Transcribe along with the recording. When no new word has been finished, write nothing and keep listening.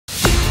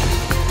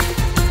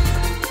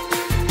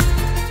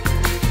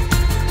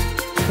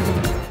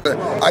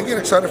I get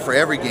excited for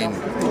every game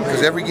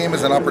because every game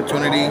is an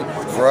opportunity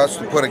for us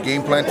to put a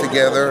game plan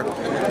together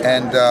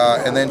and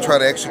then try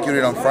to execute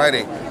it on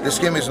Friday. This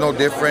game is no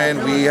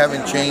different. We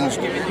haven't changed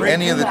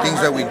any of the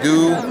things that we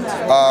do.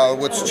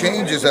 What's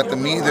changed is that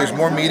there's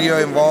more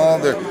media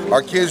involved.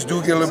 Our kids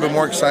do get a little bit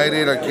more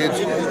excited. Our kids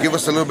give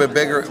us a little bit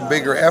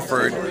bigger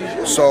effort.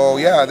 So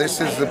yeah, this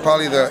is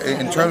probably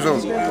in terms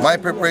of my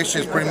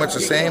preparation is pretty much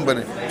the same, but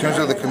in terms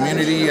of the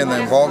community and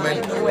the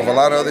involvement of a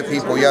lot of other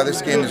people, yeah,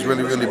 this game is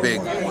really, really big.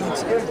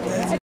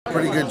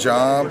 Pretty good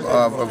job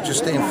of just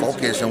staying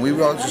focused, and we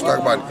all just talk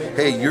about,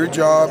 hey, your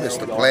job is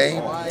to play,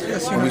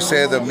 and we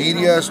say the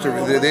media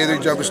their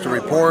job is to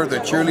report, the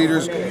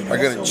cheerleaders are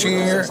going to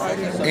cheer,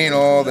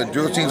 the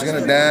drill team's going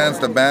to dance,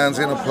 the band's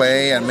going to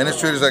play,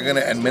 administrators are going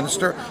to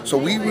administer. So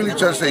we really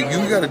try to say,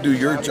 you got to do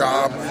your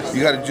job,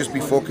 you got to just be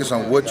focused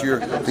on what your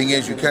thing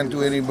is. You can't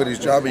do anybody's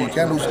job, and you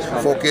can't lose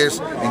focus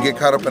and get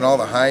caught up in all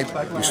the hype.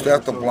 You still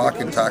have to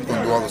block and tackle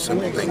and do all the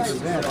simple things.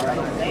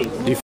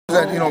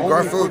 That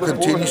Garfield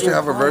continues to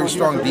have a very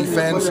strong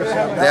defense. They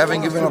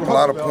haven't given up a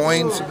lot of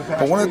points,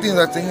 but one of the things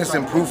I think is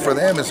improved for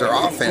them is their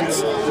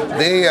offense.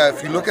 They,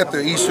 if you look at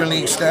the Eastern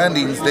League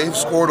standings, they've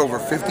scored over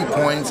 50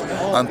 points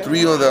on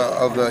 3 of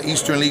the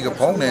Eastern League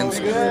opponents.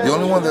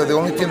 The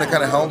only team that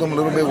kind of held them a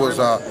little bit was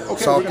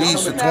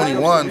Southeast at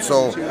 21.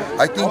 So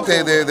I think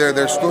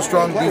they're still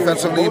strong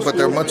defensively, but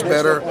they're much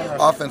better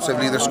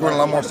offensively. They're scoring a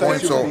lot more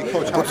points, so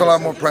it puts a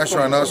lot more pressure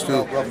on us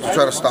to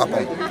try to stop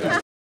them.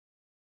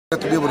 To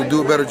be able to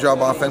do a better job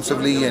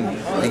offensively and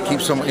keep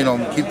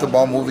keep the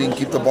ball moving,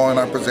 keep the ball in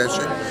our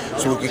possession,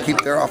 so we can keep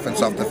their offense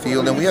off the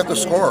field, and we have to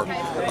score.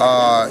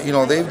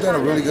 They've done a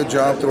really good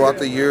job throughout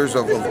the years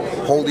of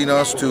holding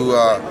us to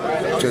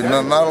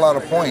not a lot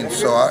of points.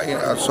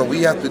 So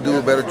we have to do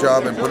a better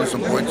job in putting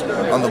some points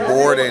on the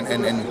board and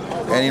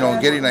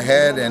getting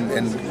ahead. And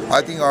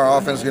I think our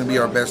offense is going to be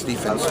our best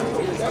defense.